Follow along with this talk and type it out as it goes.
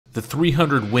the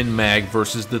 300 Win Mag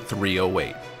versus the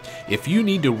 308. If you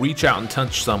need to reach out and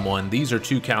touch someone, these are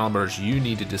two calibers you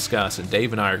need to discuss, and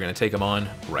Dave and I are going to take them on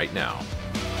right now.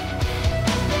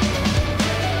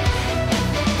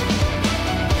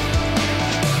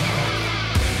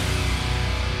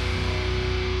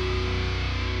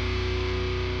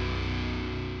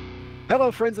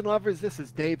 Hello, friends and lovers. This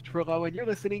is Dave Trillo, and you're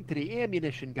listening to the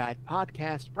Ammunition Guide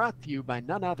podcast brought to you by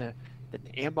none other than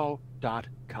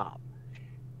ammodotcom.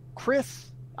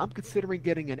 Chris, I'm considering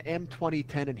getting an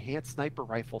M2010 enhanced sniper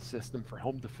rifle system for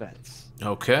home defense.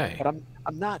 Okay. But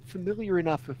I'm not familiar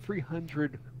enough with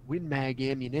 300 Win Mag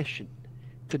ammunition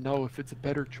to know if it's a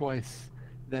better choice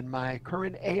than my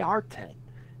current AR-10.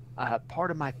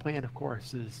 Part of my plan, of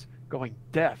course, is going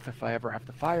deaf if I ever have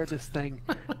to fire this thing.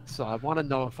 So I want to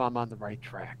know if I'm on the right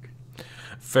track.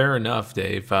 Fair enough,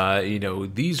 Dave. You know,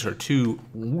 these are two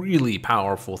really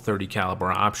powerful 30 caliber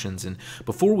options. And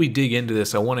before we dig into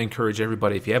this, I want to encourage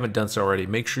everybody, if you haven't done so already,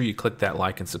 make sure you click that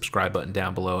like and subscribe button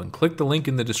down below and click the link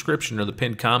in the description or the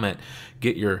pinned comment.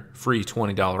 Get your free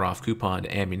 $20 off coupon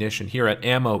to ammunition here at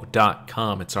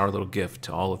ammodotcom. It's our little gift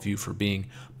to all of you for being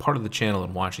part of the channel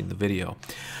and watching the video.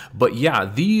 But yeah,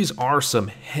 these are some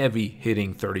heavy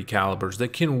hitting 30 calibers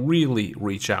that can really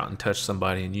reach out and touch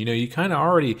somebody. And you know, you kind of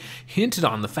already hinted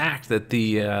on the fact that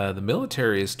the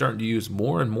military is starting to use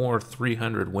more and more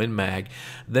 300 Win Mag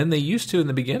than they used to in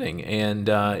the beginning, and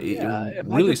it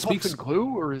really speaks. Puff and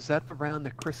glue, or is that the round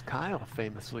that Chris Kyle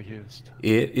famously used?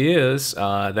 It is.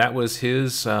 That was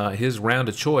his round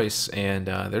of choice, and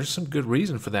there's some good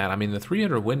reason for that. I mean, the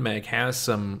 300 Win Mag has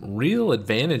some real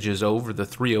advantages over the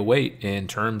 308 in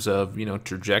terms of, you know,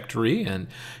 trajectory and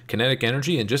kinetic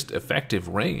energy and just effective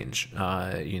range.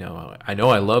 You know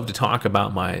I love to talk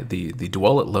about the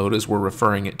dwell it load, as we're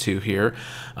referring it to here,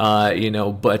 you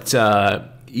know, but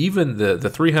even the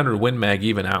 300 Win Mag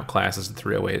even outclasses the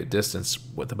 308 at distance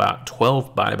with about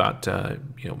 12 by about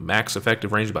you know, max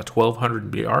effective range about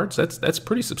 1,200 yards. That's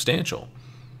pretty substantial.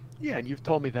 Yeah, and you've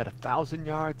told me that 1,000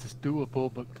 yards is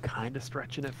doable, but kind of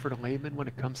stretching it for the layman when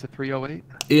it comes to 308.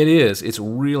 It is. It's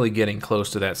really getting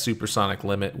close to that supersonic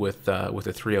limit with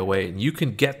the 308, and you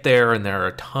can get there. And there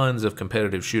are tons of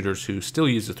competitive shooters who still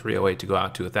use the 308 to go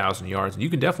out to 1,000 yards, and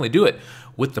you can definitely do it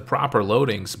with the proper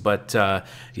loadings. But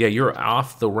yeah, you're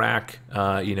off the rack,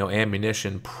 you know,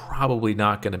 ammunition probably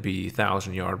not going to be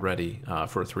 1,000-yard ready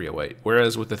for a 308.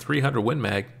 Whereas with the 300 Win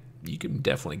Mag, you can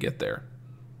definitely get there.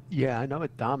 Yeah, I know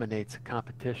it dominates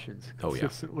competitions.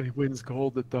 Consistently wins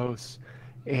gold at those.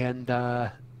 And,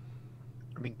 I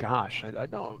mean, gosh, I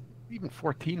know even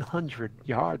 1,400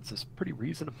 yards is pretty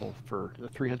reasonable for the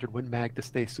 300 Win Mag to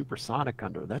stay supersonic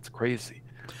under. That's crazy.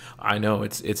 I know,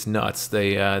 it's nuts.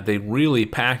 They really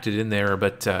packed it in there,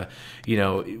 but you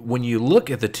know, when you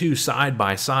look at the two side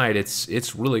by side,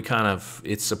 it's really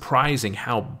it's surprising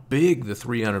how big the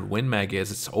 300 Win Mag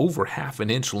is. It's over half an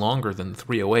inch longer than the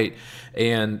 308,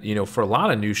 and you know, for a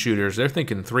lot of new shooters, they're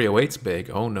thinking 308's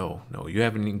big. Oh no, you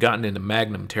haven't even gotten into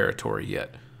Magnum territory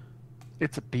yet.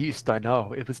 It's a beast, I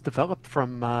know. It was developed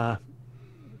from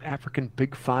African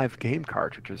Big 5 game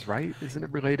cartridges, right? Isn't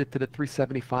it related to the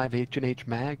 375 H&H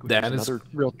Mag, which is another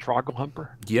real troggle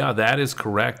humper? Yeah, that is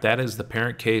correct. That is the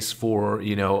parent case for,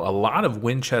 you know, a lot of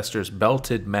Winchester's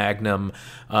belted Magnum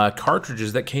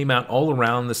cartridges that came out all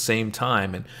around the same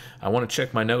time. And I want to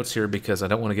check my notes here because I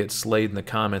don't want to get slayed in the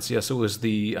comments. Yes, it was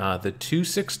the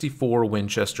 264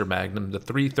 Winchester Magnum, the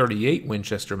 338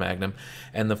 Winchester Magnum,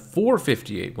 and the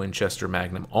 458 Winchester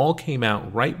Magnum all came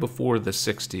out right before the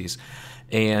 60s.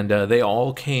 And they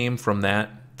all came from that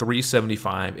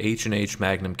 375 H&H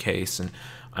Magnum case. And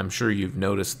I'm sure you've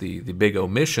noticed the big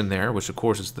omission there, which of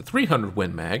course is the 300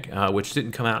 Win Mag, which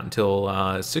didn't come out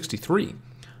until 63,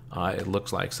 it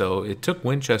looks like. So it took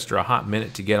Winchester a hot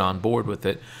minute to get on board with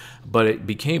it, but it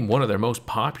became one of their most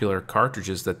popular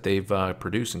cartridges that they've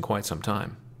produced in quite some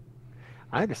time.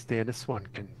 I understand this one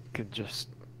can just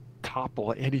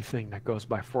topple anything that goes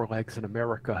by four legs in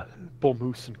America, bull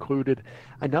moose included.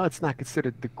 I know it's not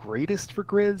considered the greatest for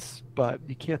grizz, but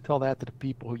you can't tell that to the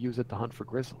people who use it to hunt for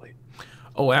grizzly.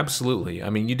 Oh, absolutely.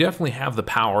 I mean, you definitely have the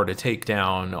power to take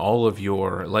down all of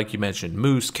your, like you mentioned,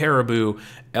 moose, caribou,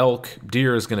 elk,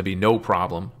 deer is going to be no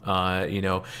problem. You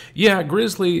know, yeah,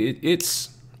 grizzly, it's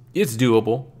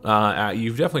doable.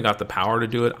 You've definitely got the power to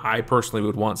do it. I personally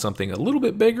would want something a little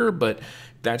bit bigger, but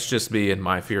that's just me and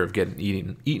my fear of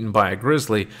getting eaten by a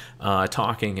grizzly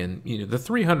talking. And you know, the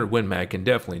 300 Win Mag can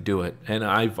definitely do it. And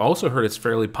I've also heard it's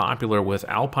fairly popular with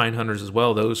alpine hunters as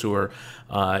well. Those who are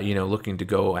you know, looking to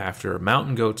go after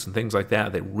mountain goats and things like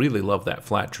that. They really love that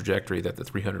flat trajectory that the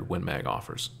 300 Win Mag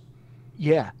offers.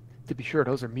 Yeah, to be sure,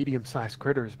 those are medium-sized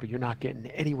critters, but you're not getting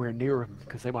anywhere near them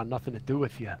because they want nothing to do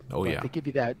with you. Oh, But yeah. they give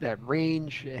you that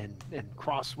range, and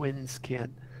crosswinds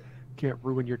can't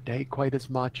ruin your day quite as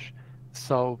much.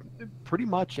 So pretty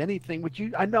much anything. Would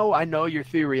you? I know your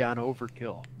theory on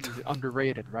overkill is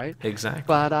underrated, right? Exactly.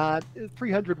 But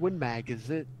 300 Win Mag, is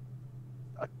it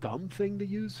a dumb thing to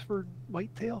use for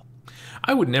whitetail?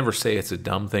 I would never say it's a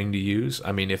dumb thing to use.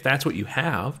 I mean, if that's what you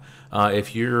have,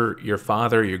 if your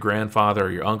father, your grandfather, or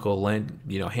your uncle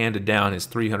handed down his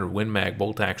 300 Win Mag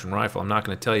bolt action rifle, I'm not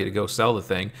going to tell you to go sell the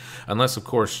thing, unless of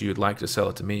course you'd like to sell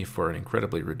it to me for an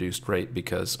incredibly reduced rate,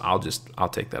 because I'll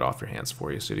take that off your hands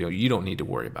for you, so you don't need to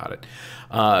worry about it.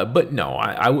 But no,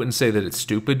 I wouldn't say that it's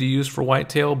stupid to use for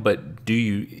whitetail. But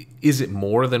is it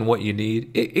more than what you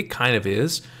need? It kind of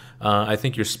is. I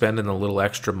think you're spending a little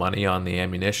extra money on the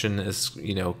ammunition, as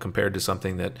compared to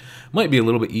something that might be a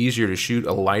little bit easier to shoot,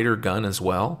 a lighter gun as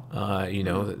well.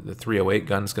 The 308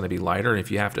 gun is going to be lighter, and if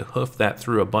you have to hoof that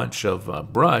through a bunch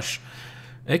of brush,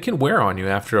 it can wear on you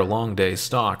after a long day's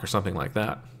stalk or something like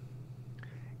that.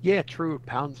 Yeah, true.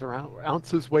 Pounds are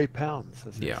ounces weigh pounds,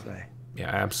 as they Yeah. say. Yeah,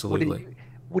 absolutely.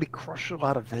 Would he crush a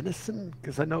lot of venison?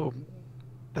 Because I know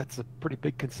that's a pretty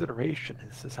big consideration.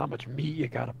 Is how much meat you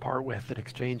got to part with in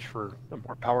exchange for a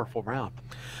more powerful round.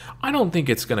 I don't think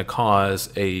it's going to cause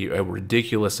a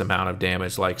ridiculous amount of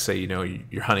damage, like, say,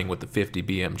 you're hunting with the 50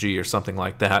 BMG or something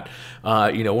like that.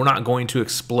 We're not going to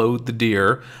explode the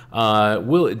deer.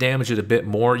 Will it damage it a bit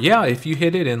more? Yeah, if you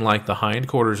hit it in like the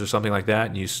hindquarters or something like that,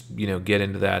 and you get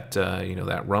into that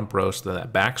that rump roast,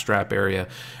 that backstrap area,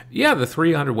 yeah, the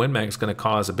 300 Win Mag is going to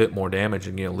cause a bit more damage,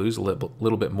 and lose a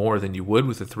little bit more than you would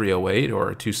with a 308 or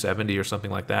a 270 or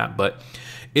something like that. But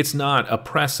it's not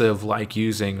oppressive like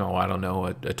using,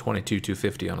 a 22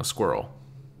 250 on a squirrel.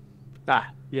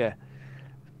 Yeah.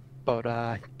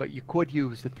 But you could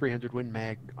use the 300 Win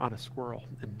Mag on a squirrel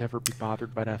and never be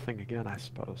bothered by that thing again, I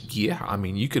suppose. Yeah, I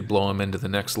mean, you could blow him into the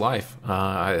next life.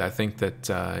 I think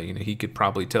that he could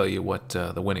probably tell you what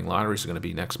the winning lottery is going to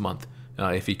be next month,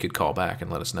 if he could call back and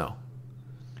let us know.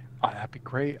 That'd be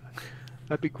great.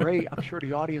 That'd be great. I'm sure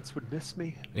the audience would miss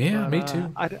me. Yeah, but, me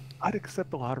too. I'd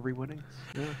accept the lottery winnings.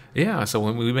 Yeah. Yeah, so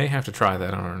we may have to try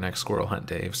that on our next squirrel hunt,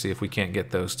 Dave. See if we can't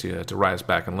get those to rise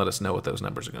back and let us know what those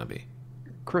numbers are going to be.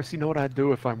 Chris, you know what I'd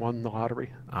do if I won the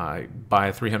lottery? Buy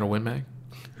a 300 Win Mag?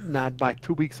 Nah, I'd buy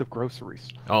 2 weeks of groceries.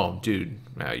 Oh, dude,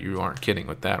 you aren't kidding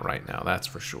with that right now. That's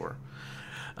for sure.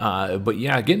 But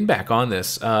yeah, getting back on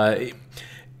this.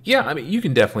 Yeah, I mean, you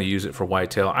can definitely use it for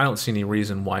whitetail. I don't see any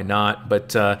reason why not,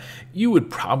 but you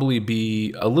would probably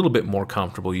be a little bit more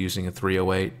comfortable using a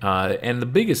 308. And the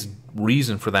biggest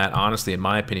reason for that, honestly, in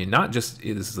my opinion, not just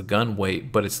is the gun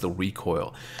weight, but it's the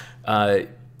recoil.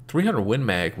 300 Win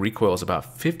Mag recoil is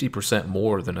about 50%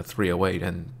 more than a 308,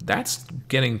 and that's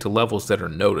getting to levels that are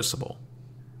noticeable.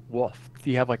 Wolf,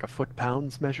 do you have like a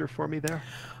foot-pounds measure for me there?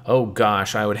 Oh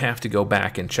gosh, I would have to go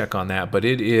back and check on that, but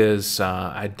it is,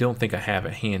 I don't think I have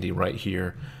it handy right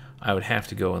here. I would have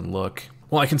to go and look.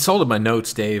 Well, I consulted my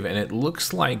notes, Dave, and it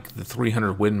looks like the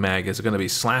 300 Win Mag is going to be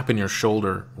slapping your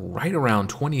shoulder right around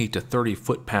 28 to 30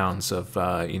 foot-pounds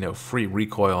of, free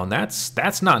recoil, and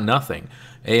that's not nothing.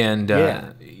 And,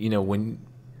 when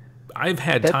I've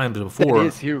had times before. That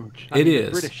is huge. It is.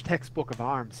 The British textbook of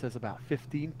arms says about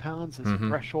 15 pounds is a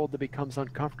threshold that becomes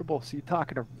uncomfortable. So you're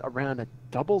talking around it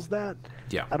doubles that?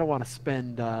 Yeah. I don't want to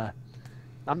spend, I'm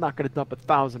not going to dump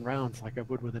 1,000 rounds like I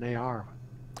would with an AR.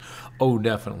 Oh,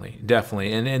 definitely.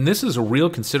 And this is a real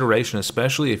consideration,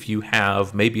 especially if you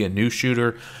have maybe a new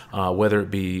shooter, whether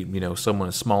it be, someone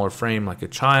a smaller frame like a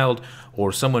child,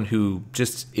 or someone who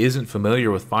just isn't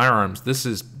familiar with firearms. This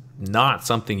is not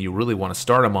something you really want to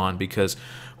start them on, because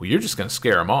you're just going to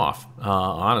scare them off.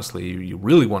 Honestly, you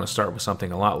really want to start with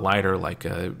something a lot lighter, like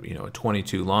a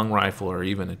 22 long rifle or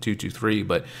even a 223.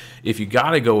 But if you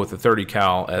got to go with a 30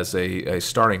 cal as a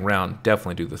starting round,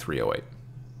 definitely do the 308.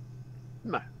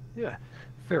 Yeah,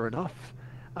 fair enough.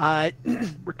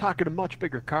 We're talking a much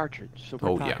bigger cartridge, so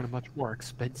we're talking a much more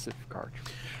expensive cartridge.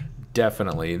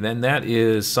 Definitely. Then that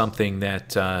is something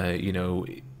that,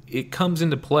 it comes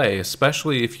into play,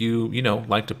 especially if you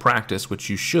like to practice, which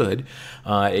you should,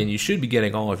 and you should be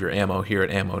getting all of your ammo here at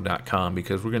ammodotcom,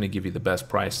 because we're going to give you the best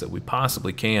price that we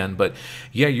possibly can. But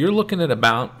yeah, you're looking at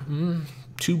about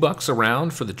 $2 a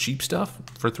round for the cheap stuff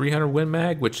for 300 Win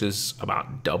Mag, which is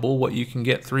about double what you can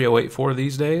get 308 for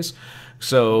these days.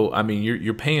 So I mean,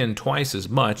 you're paying twice as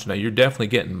much. Now you're definitely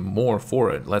getting more for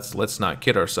it. Let's not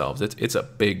kid ourselves. It's a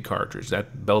big cartridge.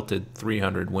 That belted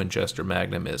 300 Winchester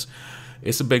Magnum is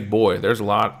It's a big boy. There's a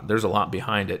lot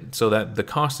behind it, so that the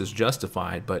cost is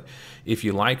justified. But if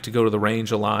you like to go to the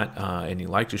range a lot and you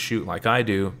like to shoot like I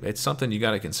do, it's something you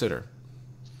got to consider.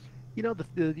 You know,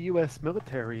 the U.S.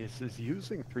 military is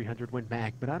using 300 Win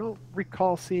Mag, but I don't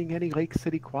recall seeing any Lake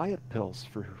City quiet pills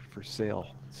for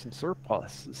sale. Some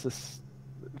surplus.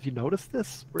 Have you noticed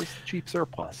this? Where's the cheap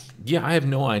surplus? Yeah, I have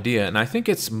no idea. And I think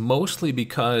it's mostly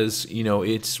because,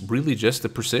 it's really just the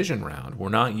precision round. We're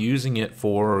not using it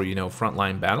for,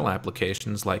 frontline battle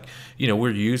applications like,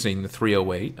 we're using the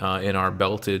 308 in our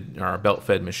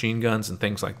belt-fed machine guns and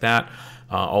things like that.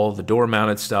 All of the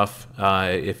door-mounted stuff,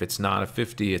 if it's not a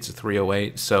 50, it's a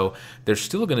 308. So there's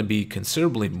still going to be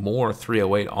considerably more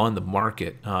 308 on the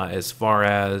market as far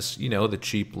as, the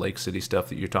cheap Lake City stuff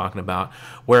that you're talking about.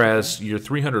 Whereas your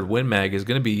 300 Win Mag is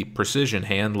going to be precision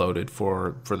hand-loaded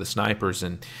for the snipers.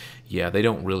 And, yeah, they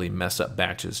don't really mess up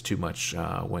batches too much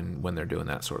when they're doing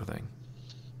that sort of thing.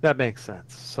 That makes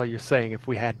sense. So you're saying if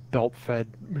we had belt-fed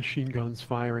machine guns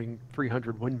firing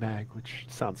 300 Win Mag, which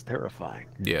sounds terrifying,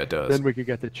 Yeah, it does. then we could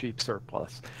get the cheap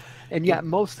surplus. And yet,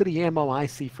 most of the ammo I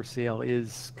see for sale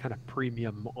is kind of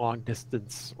premium long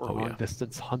distance or long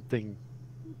distance hunting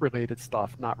related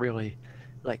stuff, not really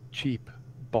like cheap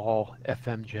ball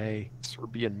FMJ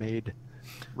Serbian made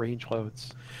range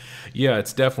loads. Yeah,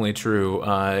 it's definitely true.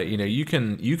 You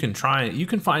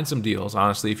can find some deals.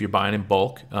 Honestly, if you're buying in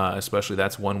bulk, especially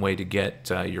that's one way to get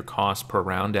your cost per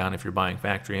round down if you're buying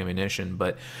factory ammunition.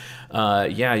 But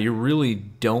you really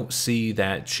don't see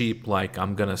that cheap. Like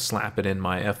I'm gonna slap it in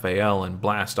my FAL and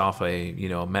blast off a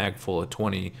mag full of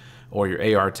 20. Or your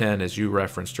AR-10, as you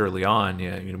referenced early on,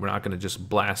 we're not going to just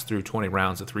blast through 20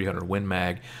 rounds of 300 Win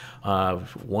Mag.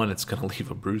 One, it's going to leave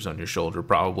a bruise on your shoulder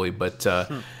probably, but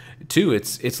two,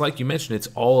 it's like you mentioned, it's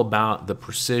all about the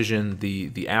precision,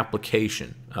 the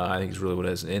application. I think is really what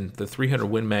it is. And the 300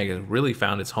 Win Mag has really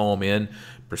found its home in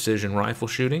precision rifle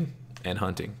shooting and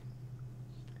hunting.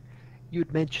 You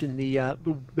had mentioned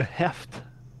the heft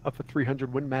of a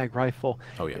 300 Win Mag rifle.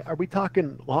 Oh yeah. Are we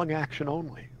talking long action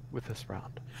only with this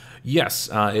round? Yes,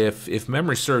 if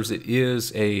memory serves, it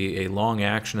is a long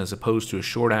action as opposed to a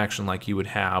short action like you would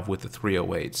have with the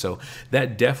 308. So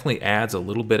that definitely adds a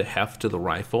little bit of heft to the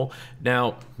rifle.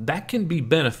 Now, that can be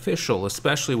beneficial,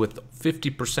 especially with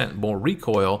 50% more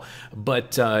recoil,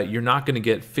 but you're not going to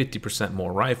get 50%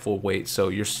 more rifle weight, so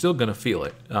you're still going to feel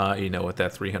it, with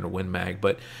that 300 Win Mag.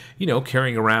 But,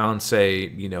 carrying around, say,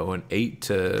 an 8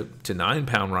 to 9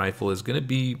 pound rifle is going to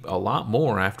be a lot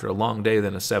more after a long day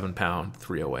than a 7 pound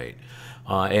 308.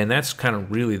 And that's kind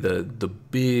of really the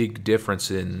big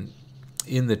difference in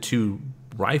the two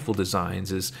rifle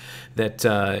designs is that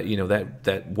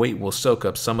that weight will soak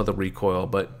up some of the recoil,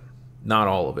 but not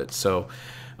all of it. So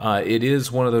it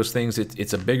is one of those things.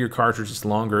 It's a bigger cartridge. It's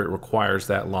longer. It requires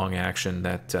that long action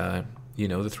that the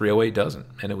 308 doesn't.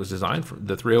 And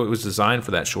the 308 was designed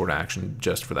for that short action,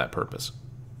 just for that purpose.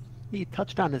 You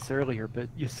touched on this earlier, but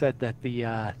you said that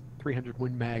the 300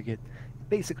 Win Mag, it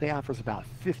basically offers about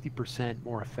 50%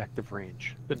 more effective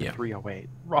range than the 308,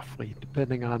 roughly,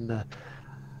 depending on the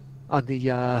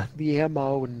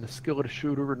ammo and the skill of the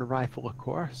shooter and the rifle, of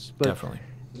course. But definitely.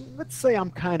 Let's say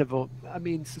I'm kind of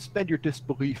suspend your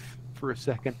disbelief for a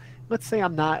second. Let's say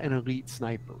I'm not an elite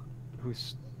sniper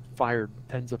who's fired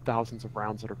tens of thousands of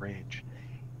rounds at a range.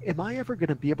 Am I ever going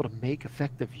to be able to make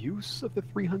effective use of the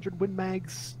 300 Win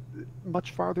Mag's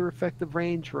much farther effective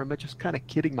range, or am I just kind of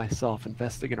kidding myself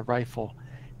investing in a rifle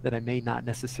that I may not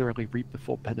necessarily reap the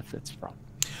full benefits from?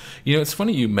 It's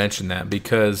funny you mentioned that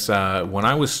because when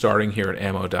I was starting here at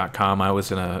ammodotcom, I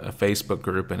was in a Facebook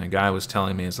group and a guy was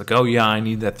telling me, it's like, oh yeah, I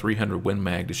need that 300 Win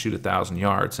Mag to shoot 1,000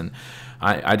 yards. And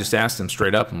I just asked him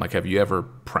straight up, I'm like, have you ever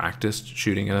practiced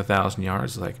shooting at 1,000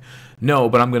 yards? He's like, no,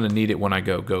 but I'm going to need it when I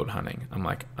go goat hunting. I'm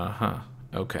like,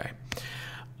 okay.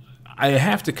 I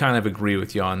have to kind of agree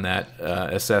with you on that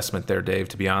assessment there, Dave,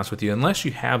 to be honest with you. Unless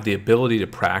you have the ability to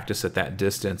practice at that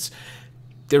distance,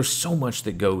 there's so much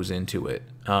that goes into it,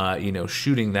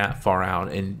 shooting that far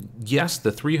out. And yes,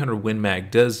 the 300 Win Mag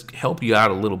does help you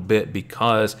out a little bit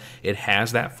because it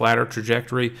has that flatter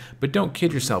trajectory, but don't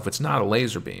kid yourself, it's not a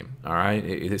laser beam, all right?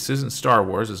 This isn't Star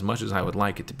Wars as much as I would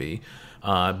like it to be,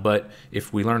 but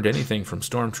if we learned anything from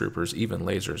stormtroopers, even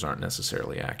lasers aren't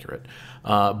necessarily accurate.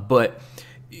 But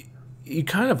you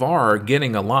kind of are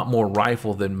getting a lot more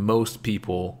rifle than most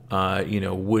people,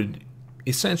 would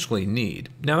essentially need.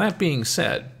 Now, that being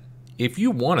said, if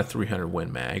you want a 300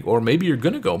 Win Mag, or maybe you're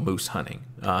going to go moose hunting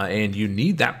and you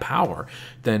need that power,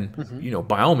 then,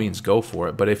 by all means go for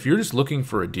it. But if you're just looking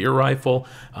for a deer rifle,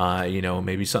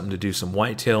 maybe something to do some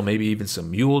whitetail, maybe even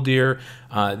some mule deer,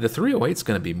 the 308 is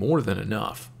going to be more than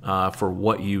enough for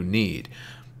what you need.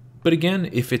 But again,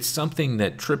 if it's something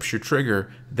that trips your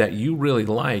trigger that you really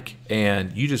like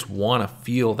and you just want to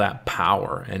feel that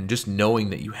power and just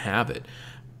knowing that you have it,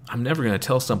 I'm never going to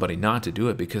tell somebody not to do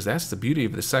it, because that's the beauty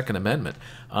of the Second Amendment.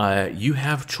 You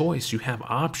have choice, you have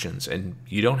options, and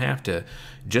you don't have to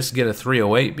just get a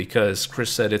 308 because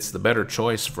Chris said it's the better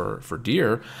choice for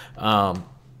deer.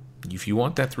 If you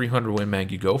want that 300 Win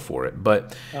Mag, you go for it.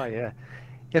 But oh yeah.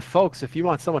 Folks, if you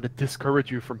want someone to discourage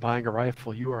you from buying a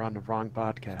rifle, you are on the wrong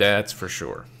podcast. That's for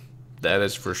sure. That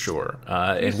is for sure.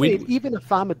 And even if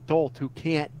I'm an adult who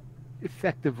can't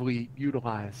effectively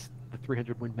utilize the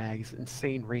 300 Win Mag's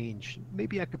insane range,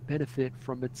 maybe I could benefit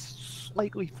from its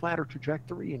slightly flatter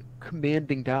trajectory and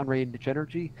commanding downrange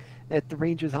energy at the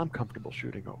ranges I'm comfortable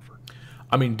shooting over.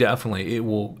 I mean, definitely. It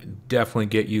will definitely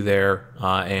get you there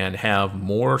and have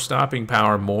more stopping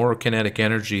power, more kinetic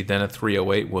energy than a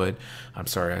 308 would. I'm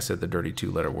sorry, I said the dirty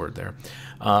two-letter word there.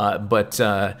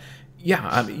 Yeah,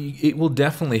 I mean, it will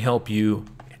definitely help you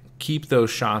keep those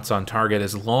shots on target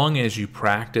as long as you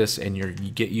practice and you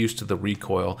get used to the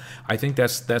recoil. I think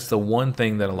that's the one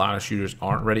thing that a lot of shooters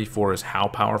aren't ready for, is how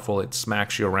powerful it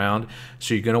smacks you around.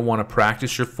 So you're going to want to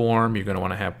practice your form. You're going to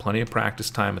want to have plenty of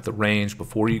practice time at the range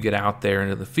before you get out there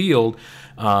into the field,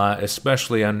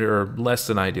 especially under less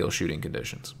than ideal shooting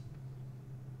conditions.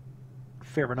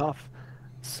 Fair enough.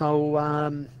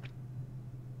 So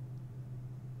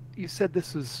you said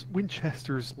this is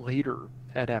Winchester's later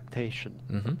adaptation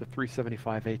of the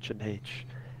 375 H&H.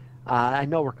 I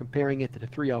know we're comparing it to the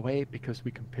 308 because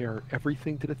we compare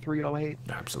everything to the 308.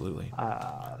 Absolutely.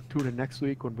 Tune in next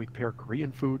week when we pair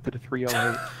Korean food to the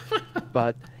 308.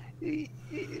 But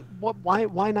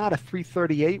why not a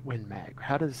 338 Win Mag?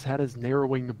 How does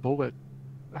narrowing the bullet,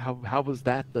 how was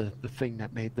that the thing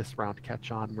that made this round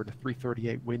catch on where the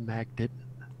 338 Win Mag didn't?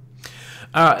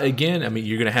 Again, I mean,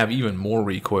 you're going to have even more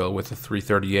recoil with the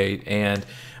 338, and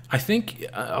I think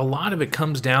a lot of it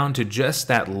comes down to just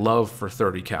that love for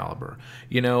 30 caliber.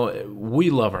 You know, we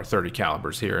love our 30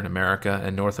 calibers here in America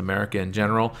and North America in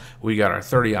general. We got our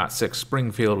 30-06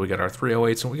 Springfield, we got our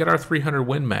 308s, and we got our 300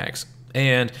 Win Mags.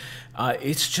 And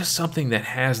it's just something that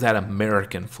has that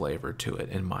American flavor to it,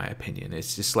 in my opinion.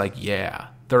 It's just like, yeah,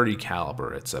 30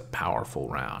 caliber, it's a powerful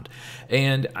round.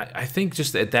 And I think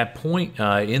just at that point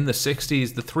in the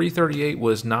 60s, the 338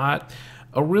 was not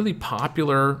a really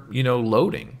popular,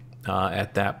 loading.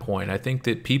 At that point, I think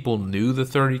that people knew the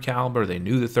 30 caliber, they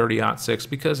knew the 30-06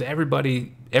 because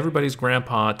everybody's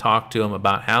grandpa talked to them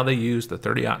about how they used the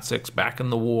 30-06 back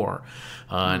in the war,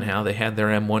 and how they had their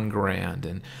M1 Garand,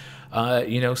 and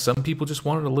some people just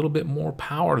wanted a little bit more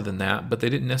power than that, but they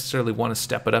didn't necessarily want to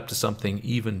step it up to something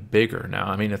even bigger. Now,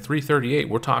 I mean, a 338,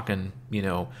 we're talking,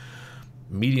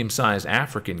 medium-sized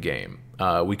African game.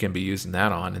 We can be using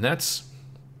that on, and that's,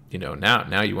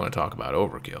 now you want to talk about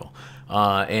overkill.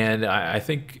 And I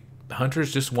think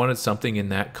hunters just wanted something in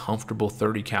that comfortable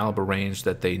 30 caliber range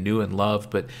that they knew and loved,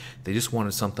 but they just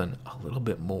wanted something a little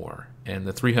bit more, and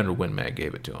the 300 Win Mag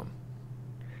gave it to them.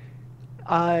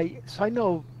 So I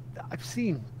know I've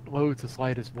seen loads as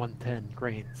light as 110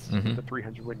 grains with the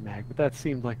 300 Win Mag, but that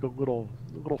seemed like a little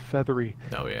feathery.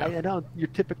 Oh yeah. I know you're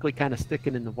typically kind of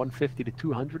sticking in the 150 to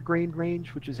 200 grain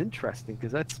range, which is interesting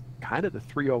because that's kind of the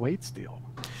 308 deal.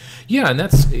 Yeah, and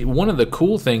that's one of the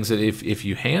cool things that if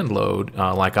you hand load,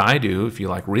 like I do, if you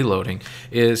like reloading,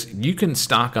 is you can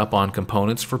stock up on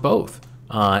components for both.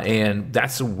 And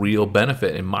that's a real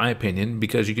benefit, in my opinion,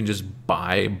 because you can just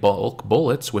buy bulk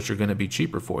bullets, which are going to be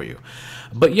cheaper for you.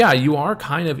 But yeah, you are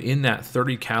kind of in that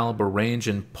 30 caliber range,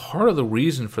 and part of the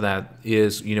reason for that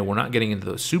is, we're not getting into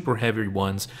those super heavy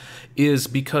ones, is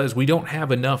because we don't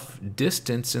have enough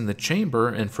distance in the chamber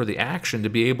and for the action to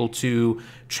be able to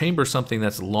chamber something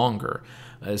that's longer.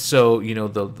 So,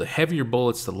 the heavier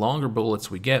bullets, the longer bullets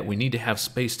we get, we need to have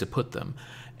space to put them.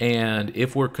 And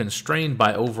if we're constrained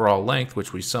by overall length,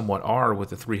 which we somewhat are with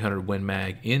the 300 Win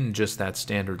Mag in just that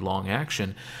standard long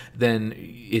action, then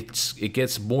it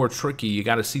gets more tricky. You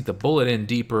got to seat the bullet in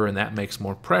deeper, and that makes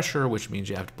more pressure, which means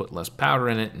you have to put less powder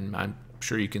in it. And I'm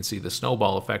sure you can see the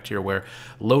snowball effect here, where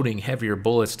loading heavier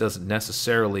bullets doesn't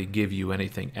necessarily give you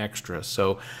anything extra.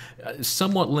 So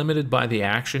somewhat limited by the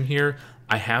action here.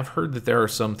 I have heard that there are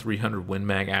some 300 Win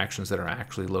Mag actions that are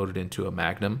actually loaded into a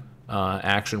Magnum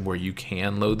action where you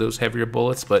can load those heavier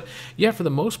bullets, but yeah, for the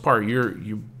most part, your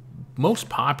most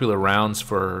popular rounds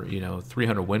for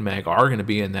 300 Win Mag are going to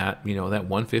be in that that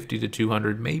 150 to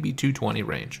 200, maybe 220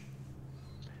 range.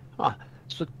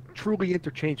 So truly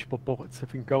interchangeable bullets.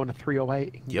 If you can go in a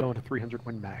 308, you can go in a 300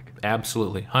 Win Mag.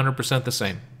 Absolutely, 100% the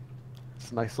same.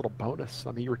 It's a nice little bonus.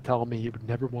 I mean, you were telling me you would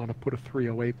never want to put a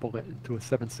 308 bullet into a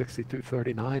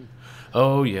 7.62-39.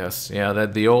 Oh yes, yeah.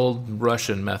 That the old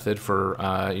Russian method for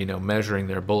measuring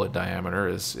their bullet diameter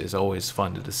is always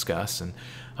fun to discuss, and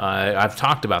I've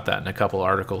talked about that in a couple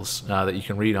articles that you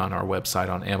can read on our website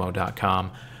on ammodotcom.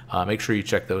 Make sure you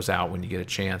check those out when you get a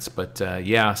chance. But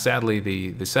yeah, sadly,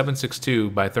 the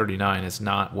 7.62 by 39 is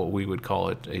not what we would call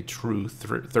it a true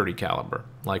 30 caliber,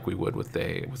 like we would with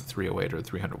a 308 or a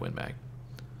 300 Win Mag.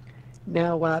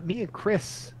 Now, me and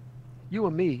Chris, you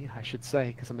and me, I should say,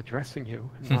 because I'm addressing you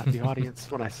and not the audience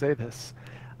when I say this,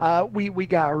 we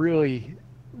got really,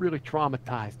 really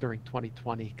traumatized during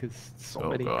 2020 because so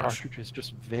many cartridges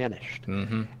just vanished.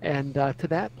 Mm-hmm. And to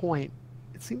that point,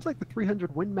 it seems like the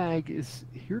 300 Win Mag is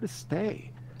here to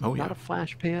stay. Oh, yeah. Not a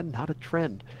flash pan, not a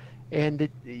trend. And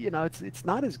it's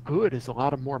not as good as a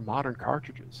lot of more modern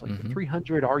cartridges, like the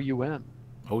 300 RUM.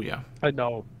 Oh yeah, I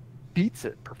know, beats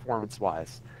it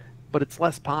performance-wise, but it's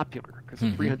less popular because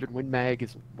the 300 Win Mag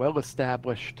is well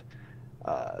established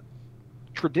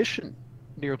tradition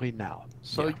nearly now.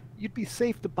 So you'd be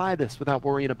safe to buy this without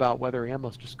worrying about whether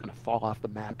ammo's just going to fall off the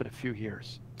map in a few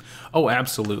years. Oh,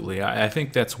 absolutely. I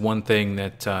think that's one thing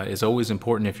that is always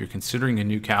important if you're considering a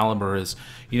new caliber is,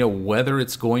 whether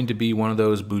it's going to be one of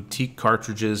those boutique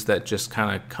cartridges that just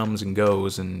kind of comes and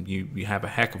goes and you have a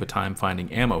heck of a time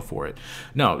finding ammo for it.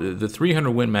 No, the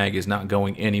 300 Win Mag is not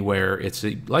going anywhere. It's,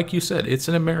 like you said, it's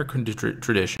an American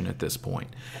tradition at this point.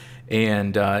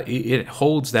 And it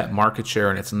holds that market share,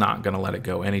 and it's not going to let it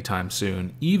go anytime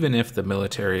soon, even if the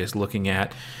military is looking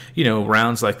at,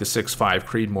 rounds like the 6.5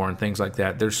 Creedmoor and things like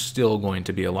that. There's still going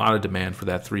to be a lot of demand for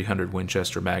that 300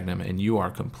 Winchester Magnum, and you are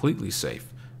completely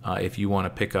safe. If you want to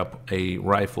pick up a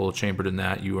rifle chambered in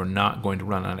that, you are not going to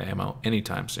run out of ammo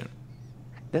anytime soon.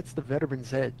 That's the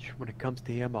veteran's edge when it comes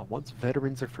to ammo. Once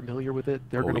veterans are familiar with it,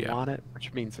 they're going to want it,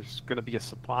 which means there's going to be a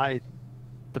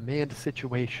supply-demand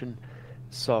situation.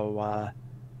 So,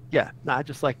 I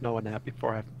just like knowing that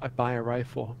before I buy a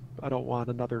rifle. I don't want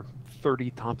another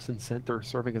 30 Thompson Center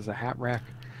serving as a hat rack.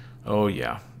 Oh,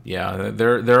 yeah. Yeah,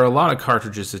 there are a lot of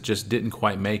cartridges that just didn't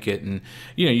quite make it. And,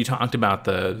 you talked about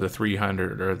the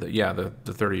 300 or the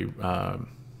 30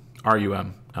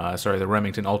 RUM, the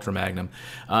Remington Ultra Magnum.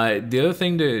 The other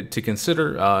thing to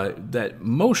consider that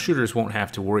most shooters won't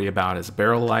have to worry about is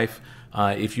barrel life.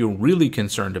 If you're really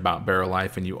concerned about barrel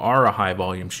life and you are a high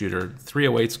volume shooter,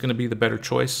 308 is going to be the better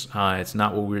choice. It's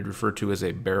not what we would refer to as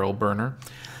a barrel burner.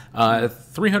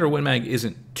 300 Win Mag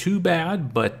isn't too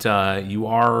bad, but you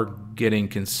are getting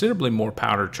considerably more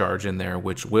powder charge in there,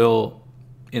 which will,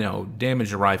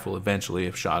 damage the rifle eventually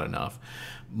if shot enough.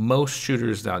 Most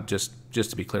shooters, now just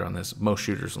to be clear on this, most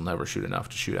shooters will never shoot enough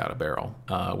to shoot out a barrel.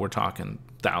 We're talking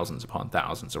thousands upon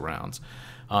thousands of rounds.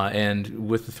 And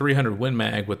with the 300 Win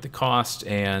Mag, with the cost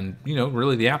and,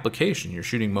 really the application, you're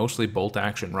shooting mostly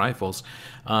bolt-action rifles,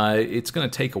 it's going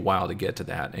to take a while to get to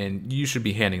that, and you should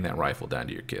be handing that rifle down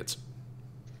to your kids.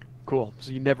 Cool.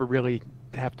 So you never really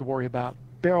have to worry about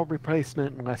barrel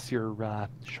replacement unless you're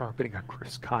sharpening a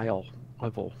Chris Kyle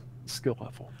level, skill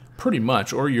level. Pretty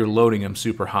much, or you're loading them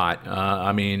super hot.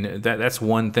 That's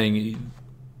one thing.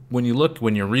 When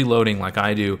you're reloading like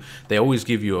I do, they always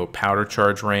give you a powder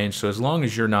charge range. So as long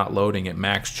as you're not loading at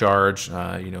max charge,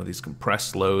 these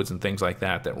compressed loads and things like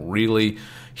that really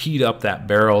heat up that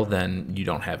barrel, then you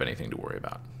don't have anything to worry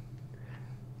about.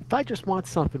 If I just want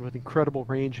something with incredible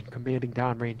range and commanding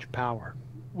downrange power,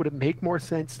 would it make more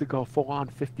sense to go full-on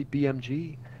 50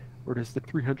 BMG, or does the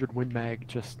 300 Win Mag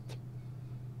just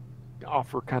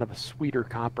offer kind of a sweeter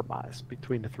compromise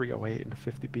between the 308 and the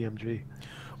 50 BMG?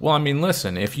 Well,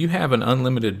 listen, if you have an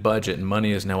unlimited budget and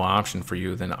money is no option for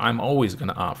you, then I'm always going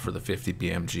to opt for the 50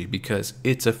 BMG because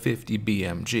it's a 50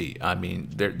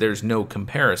 BMG. There's no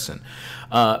comparison.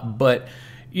 But,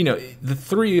 the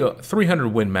 300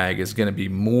 Win Mag is going to be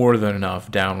more than enough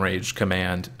downrange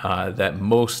command that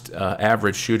most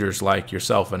average shooters like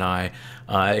yourself and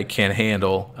I can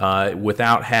handle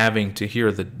without having to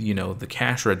hear the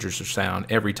cash register sound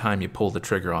every time you pull the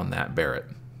trigger on that Barrett.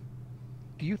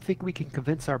 Do you think we can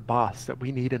convince our boss that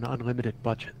we need an unlimited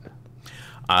budget?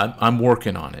 I'm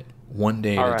working on it one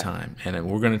day at a time, and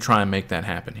we're going to try and make that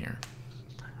happen here.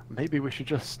 Maybe we should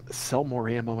just sell more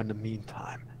ammo in the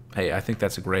meantime. Hey, I think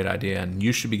that's a great idea, and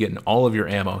you should be getting all of your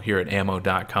ammo here at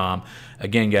ammodotcom.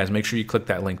 Again, guys, make sure you click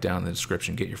that link down in the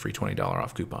description, get your free $20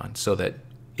 off coupon, so that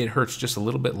it hurts just a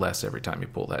little bit less every time you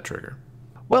pull that trigger.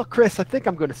 Well, Chris, I think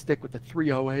I'm going to stick with the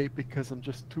 308 because I'm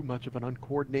just too much of an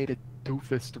uncoordinated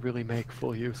doofus to really make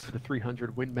full use of the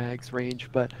 300 Win Mag's range.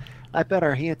 But I bet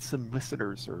our handsome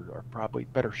listeners are probably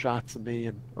better shots than me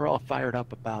and are all fired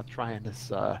up about trying this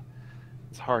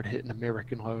hard-hitting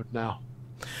American load now.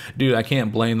 Dude, I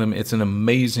can't blame them. It's an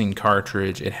amazing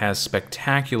cartridge. It has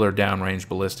spectacular downrange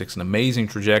ballistics, an amazing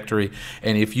trajectory,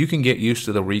 and if you can get used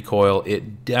to the recoil,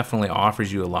 it definitely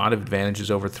offers you a lot of advantages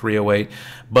over 308.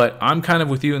 But I'm kind of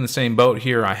with you in the same boat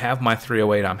here. I have my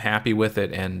 308. I'm happy with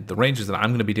it, and the ranges that I'm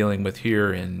going to be dealing with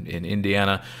here in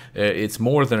Indiana, it's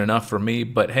more than enough for me.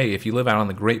 But hey, if you live out on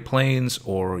the Great Plains,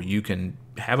 or you can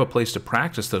have a place to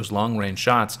practice those long-range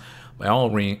shots, by all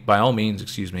means,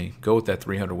 go with that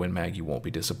 300 Win Mag. You won't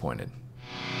be disappointed.